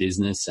building a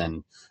business,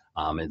 and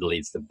it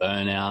leads to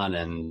burnout,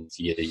 and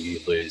you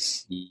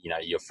lose,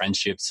 your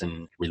friendships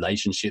and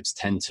relationships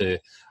tend to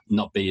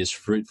not be as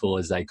fruitful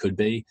as they could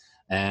be.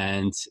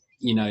 And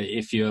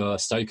if you're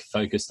so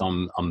focused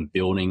on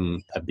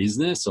building a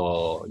business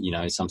or,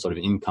 some sort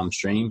of income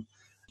stream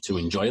to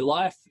enjoy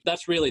life,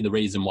 that's really the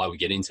reason why we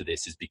get into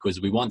this, is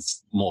because we want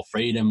more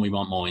freedom, we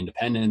want more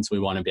independence, we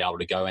want to be able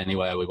to go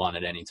anywhere we want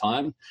at any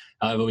time.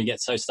 However, we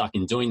get so stuck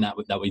in doing that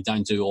we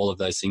don't do all of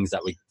those things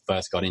that we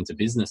first got into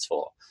business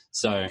for.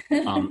 So,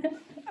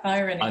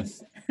 irony.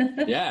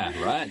 Yeah,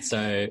 right.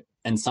 So,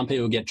 and some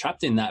people get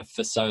trapped in that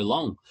for so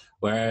long.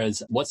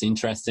 Whereas what's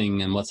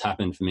interesting and what's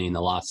happened for me in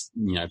the last,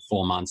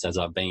 4 months as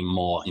I've been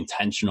more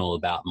intentional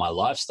about my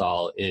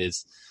lifestyle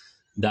is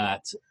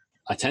that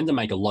I tend to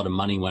make a lot of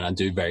money when I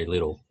do very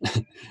little.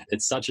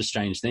 It's such a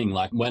strange thing.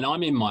 Like when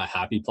I'm in my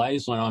happy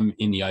place, when I'm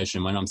in the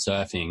ocean, when I'm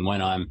surfing,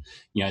 when I'm,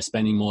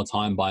 spending more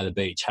time by the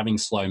beach, having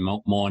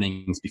slow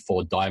mornings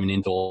before diving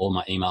into all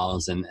my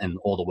emails and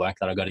all the work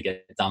that I've got to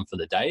get done for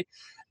the day,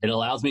 it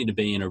allows me to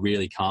be in a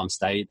really calm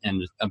state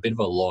and a bit of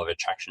a law of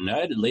attraction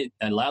nerd. It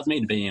allows me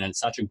to be in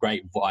such a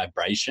great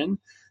vibration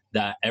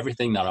that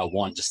everything that I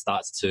want just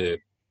starts to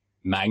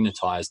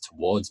magnetize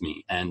towards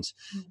me. And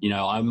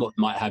I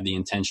might have the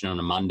intention on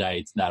a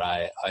Monday that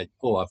I've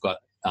got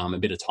a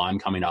bit of time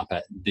coming up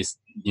at this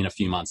in a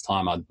few months'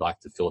 time. I'd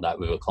like to fill that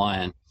with a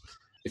client.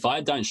 If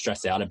I don't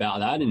stress out about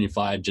that, and if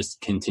I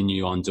just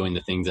continue on doing the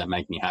things that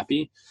make me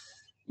happy,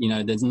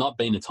 there's not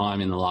been a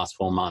time in the last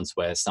 4 months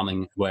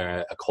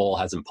where a call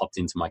hasn't popped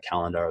into my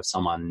calendar of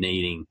someone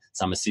needing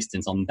some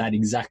assistance on that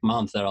exact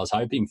month that I was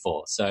hoping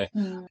for. So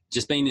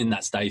just being in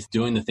that state,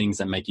 doing the things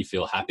that make you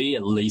feel happy,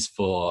 at least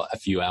for a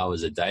few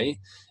hours a day,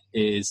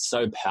 is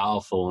so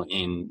powerful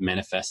in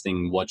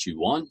manifesting what you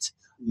want,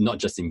 not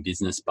just in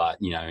business, but,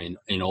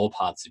 in all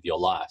parts of your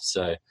life.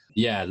 So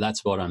yeah,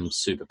 that's what I'm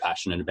super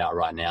passionate about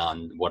right now,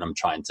 and what I'm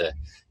trying to,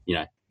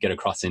 get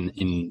across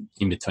in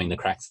between the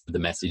cracks of the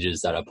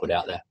messages that I put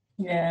out there.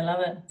 Yeah, I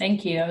love it.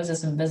 Thank you. I was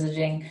just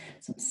envisaging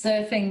some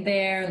surfing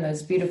there and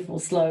those beautiful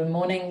slow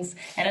mornings.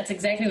 And it's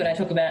exactly what I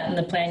talk about in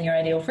the Plan Your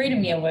Ideal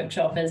Freedom Year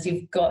workshop, is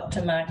you've got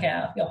to mark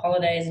out your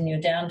holidays and your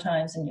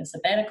downtimes and your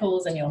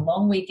sabbaticals and your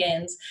long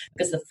weekends,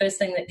 because the first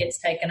thing that gets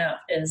taken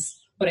up is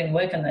putting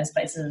work in those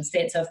places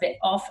instead. So if they're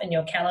off in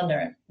your calendar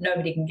and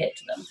nobody can get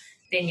to them,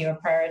 then you're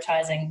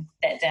prioritizing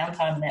that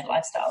downtime and that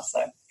lifestyle.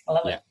 So I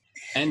love it.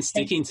 And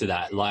sticking to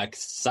that, like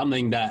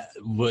something that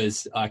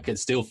I could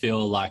still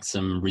feel like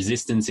some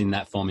resistance in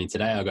that for me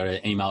today. I got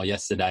an email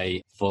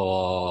yesterday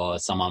for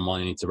someone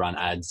wanting to run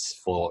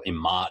ads in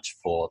March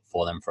for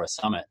them for a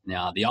summit.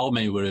 Now, the old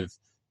me would have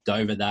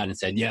dove at that and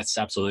said, yes,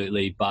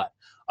 absolutely. But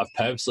I've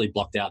purposely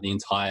blocked out the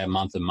entire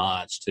month of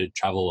March to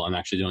travel. I'm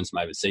actually doing some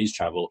overseas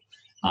travel.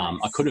 Nice.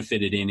 I could have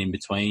fit it in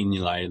between,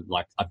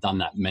 like I've done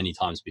that many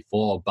times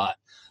before, but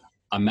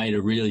I made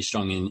a really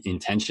strong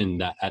intention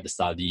that at the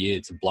start of the year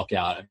to block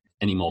out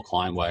any more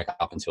client work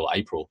up until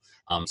April.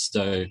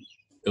 So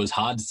it was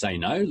hard to say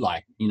no.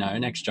 Like,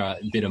 an extra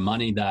bit of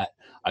money that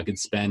I could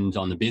spend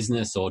on the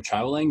business or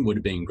traveling would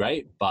have been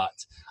great, but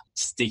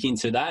sticking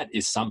to that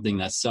is something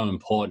that's so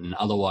important.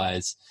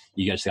 Otherwise,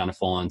 you're just going to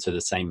fall into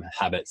the same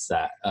habits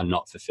that are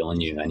not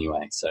fulfilling you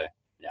anyway. So,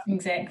 yeah.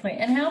 Exactly.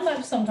 And how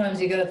much sometimes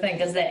you got to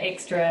think is that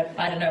extra,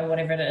 I don't know,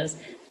 whatever it is,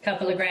 a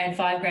couple of grand,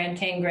 5 grand,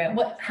 10 grand,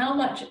 how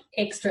much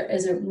extra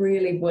is it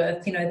really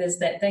worth? You know, there's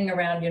that thing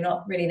around you're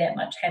not really that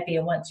much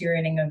happier once you're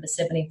earning over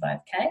 75K.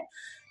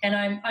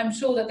 And I'm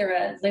sure that there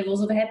are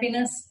levels of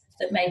happiness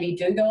that maybe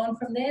do go on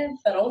from there,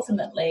 but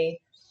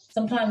ultimately,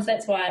 sometimes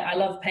that's why I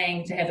love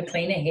paying to have a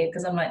cleaner here,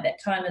 because I'm like,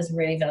 that time is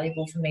really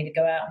valuable for me to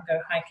go out and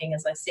go hiking,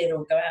 as I said,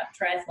 or go out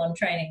triathlon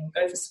training,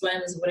 go for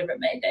swims, whatever it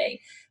may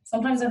be.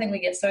 Sometimes I think we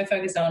get so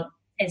focused on,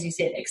 as you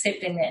said,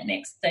 accepting that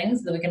next thing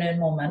so that we can earn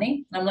more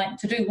money. And I'm like,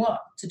 to do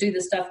what? To do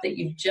the stuff that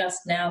you've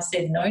just now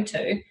said no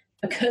to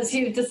because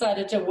you've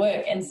decided to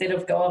work instead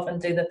of go off and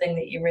do the thing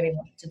that you really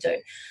wanted to do.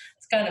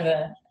 It's kind of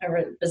a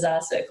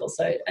bizarre circle.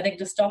 So I think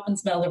to stop and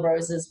smell the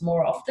roses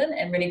more often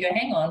and really go,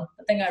 hang on,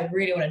 the thing I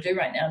really want to do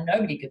right now,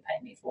 nobody could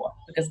pay me for,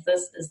 because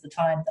this is the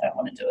time that I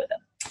want to do it in.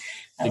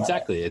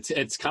 Exactly.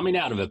 It's coming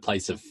out of a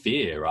place of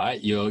fear,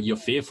 right? You're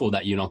fearful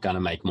that you're not going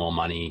to make more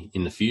money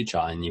in the future,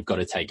 and you've got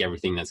to take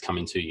everything that's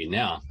coming to you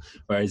now.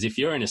 Whereas if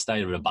you're in a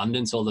state of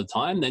abundance all the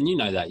time, then you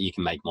know that you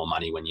can make more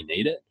money when you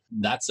need it.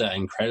 That's an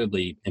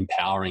incredibly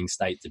empowering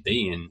state to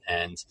be in.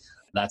 And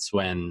that's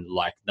when,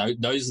 like,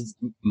 those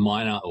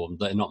minor, or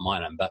not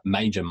minor, but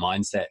major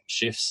mindset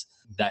shifts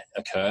that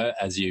occur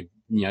as you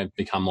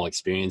become more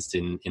experienced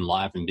in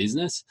life and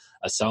business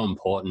are so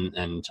important,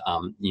 and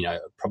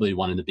probably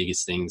one of the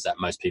biggest things that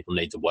most people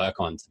need to work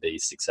on to be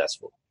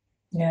successful.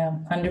 Yeah,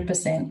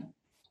 100%.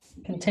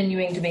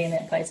 Continuing to be in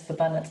that place of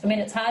abundance. I mean,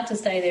 it's hard to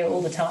stay there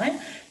all the time,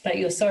 but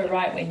you're so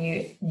right. When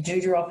you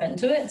do drop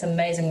into it, it's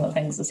amazing what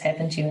things just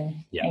happen to you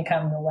and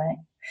come your way.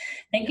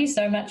 Thank you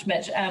so much,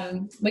 Mitch.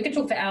 We could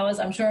talk for hours,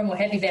 I'm sure, and we'll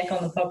have you back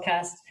on the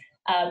podcast.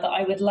 But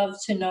I would love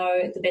to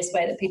know the best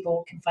way that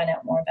people can find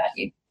out more about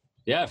you.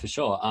 Yeah, for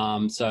sure.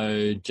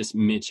 So just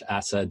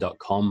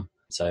mitchasser.com.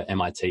 So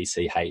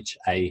MITCHASSER.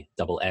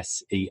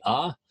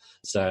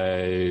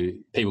 So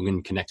people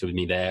can connect with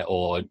me there,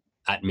 or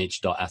at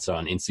mitch.asser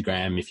on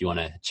Instagram if you want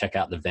to check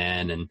out the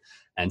van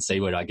and see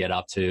what I get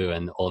up to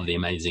and all of the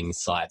amazing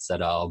sites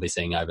that I'll be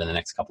seeing over the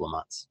next couple of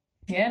months.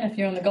 Yeah, and if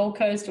you're on the Gold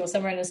Coast or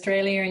somewhere in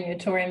Australia and you're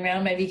touring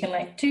around, maybe you can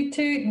like toot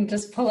toot and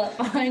just pull up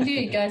behind you.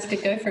 You guys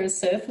could go for a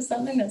surf or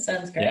something. That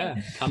sounds great.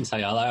 Yeah, come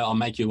say hello. I'll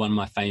make you one of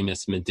my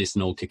famous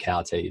medicinal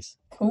cacao teas.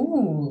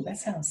 Ooh, that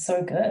sounds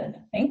so good.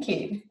 Thank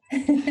you.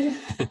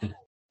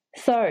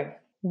 So,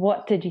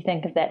 what did you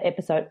think of that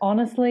episode?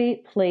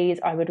 Honestly,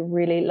 please, I would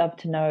really love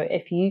to know.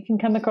 If you can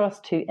come across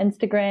to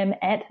Instagram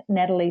at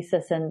Natalie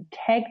Sisson,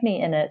 tag me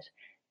in it.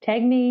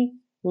 Tag me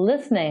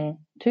listening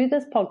to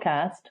this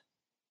podcast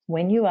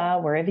when you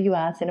are, wherever you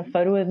are, send a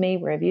photo of me,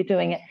 wherever you're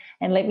doing it,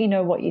 and let me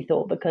know what you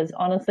thought, because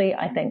honestly,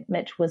 I think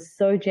Mitch was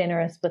so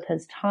generous with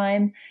his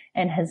time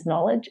and his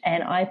knowledge,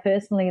 and I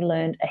personally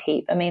learned a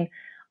heap. I mean,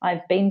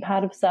 I've been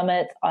part of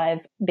summits.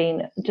 I've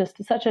been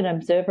just such an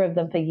observer of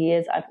them for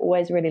years. I've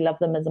always really loved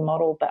them as a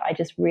model, but I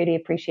just really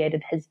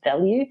appreciated his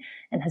value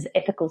and his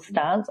ethical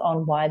stance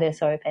on why they're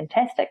so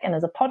fantastic. And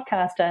as a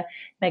podcaster, it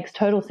makes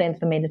total sense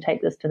for me to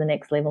take this to the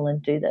next level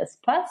and do this.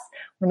 Plus,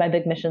 one of my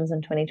big missions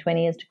in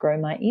 2020 is to grow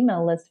my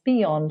email list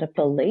beyond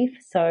belief.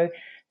 So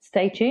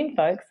stay tuned,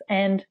 folks.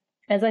 And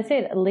as I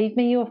said, leave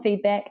me your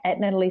feedback at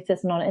Natalie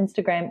Sisson on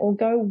Instagram, or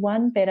go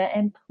one better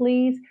and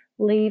please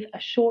leave a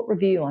short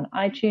review on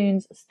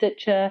iTunes,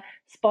 Stitcher,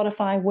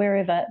 Spotify,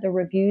 wherever. The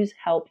reviews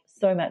help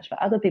so much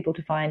for other people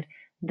to find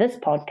this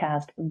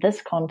podcast,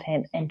 this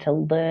content, and to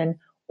learn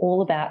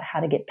all about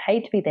how to get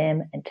paid to be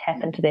them and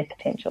tap into their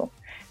potential.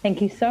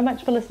 Thank you so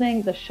much for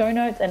listening. The show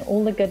notes and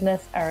all the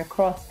goodness are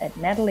across at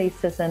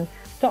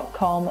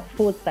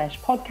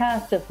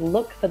nataliesisson.com/podcast. Just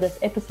look for this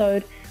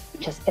episode,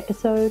 which is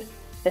episode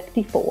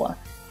 54.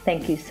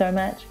 Thank you so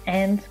much,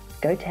 and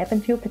go tap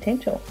into your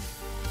potential.